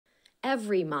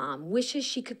Every mom wishes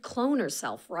she could clone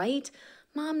herself, right?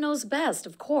 Mom knows best,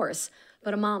 of course,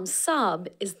 but a mom sub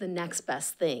is the next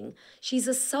best thing. She's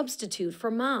a substitute for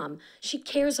mom. She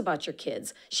cares about your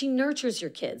kids. She nurtures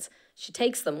your kids. She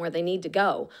takes them where they need to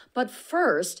go. But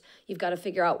first, you've got to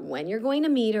figure out when you're going to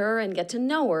meet her and get to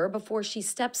know her before she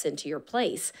steps into your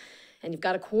place. And you've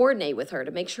got to coordinate with her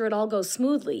to make sure it all goes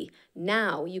smoothly.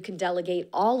 Now you can delegate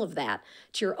all of that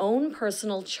to your own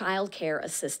personal child care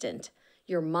assistant,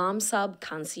 your MomSub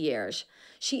concierge.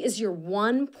 She is your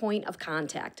one point of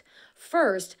contact.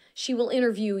 First, she will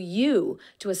interview you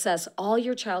to assess all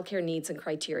your childcare needs and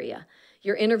criteria.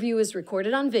 Your interview is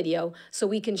recorded on video so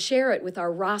we can share it with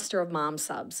our roster of mom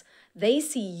subs. They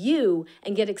see you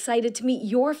and get excited to meet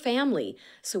your family,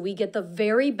 so we get the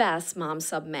very best mom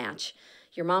sub match.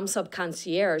 Your MomSub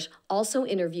concierge also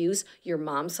interviews your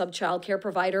MomSub childcare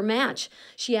provider match.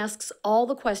 She asks all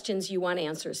the questions you want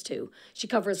answers to. She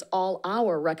covers all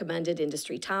our recommended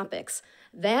industry topics.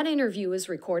 That interview is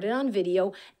recorded on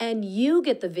video, and you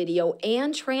get the video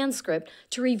and transcript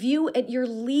to review at your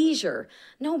leisure.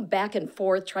 No back and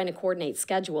forth trying to coordinate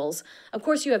schedules. Of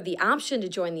course, you have the option to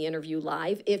join the interview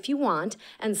live if you want,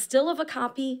 and still have a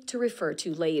copy to refer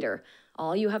to later.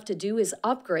 All you have to do is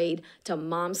upgrade to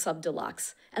MomSub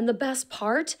Deluxe. And the best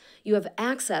part, you have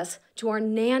access to our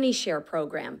nanny share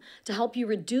program to help you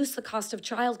reduce the cost of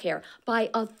childcare by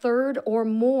a third or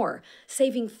more,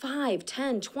 saving $5,000,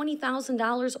 $10,000,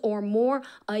 $20,000 or more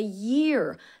a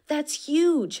year. That's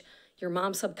huge. Your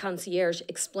MomSub concierge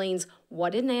explains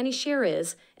what a nanny share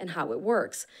is and how it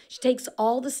works. She takes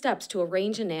all the steps to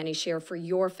arrange a nanny share for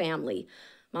your family.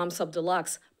 MomSub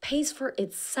Deluxe pays for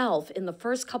itself in the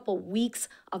first couple weeks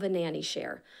of a nanny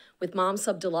share. With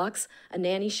MomSub Deluxe, a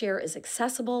nanny share is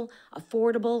accessible,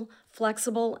 affordable,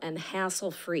 flexible, and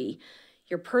hassle-free.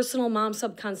 Your personal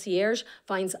MomSub concierge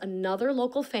finds another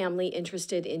local family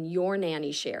interested in your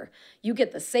nanny share. You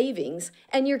get the savings,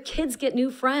 and your kids get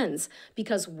new friends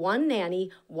because one nanny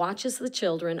watches the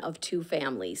children of two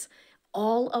families.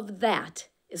 All of that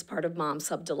is part of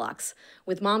MomSub Deluxe.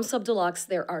 With MomSub Deluxe,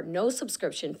 there are no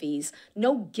subscription fees,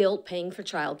 no guilt paying for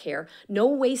childcare, no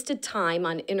wasted time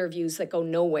on interviews that go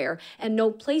nowhere, and no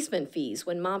placement fees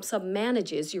when MomSub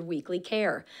manages your weekly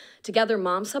care. Together,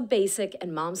 MomSub Basic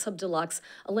and MomSub Deluxe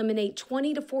eliminate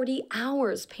 20 to 40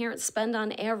 hours parents spend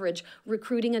on average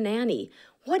recruiting a nanny.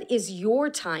 What is your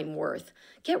time worth?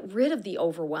 Get rid of the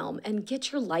overwhelm and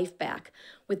get your life back.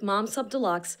 With MomSub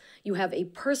Deluxe, you have a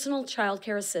personal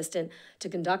childcare assistant to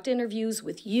conduct interviews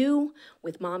with you,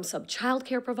 with MomSub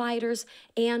childcare providers,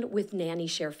 and with nanny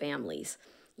share families.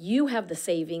 You have the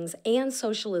savings and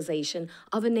socialization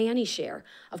of a nanny share.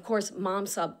 Of course,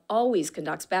 MomSub always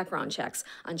conducts background checks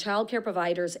on childcare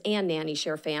providers and nanny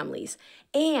share families.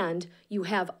 And you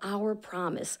have our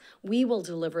promise. We will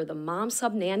deliver the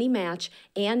MomSub nanny match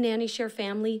and nanny share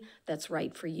family that's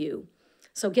right for you.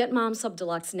 So get MomSub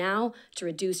Deluxe now to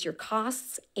reduce your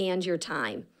costs and your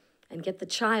time, and get the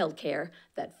childcare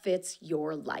that fits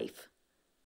your life.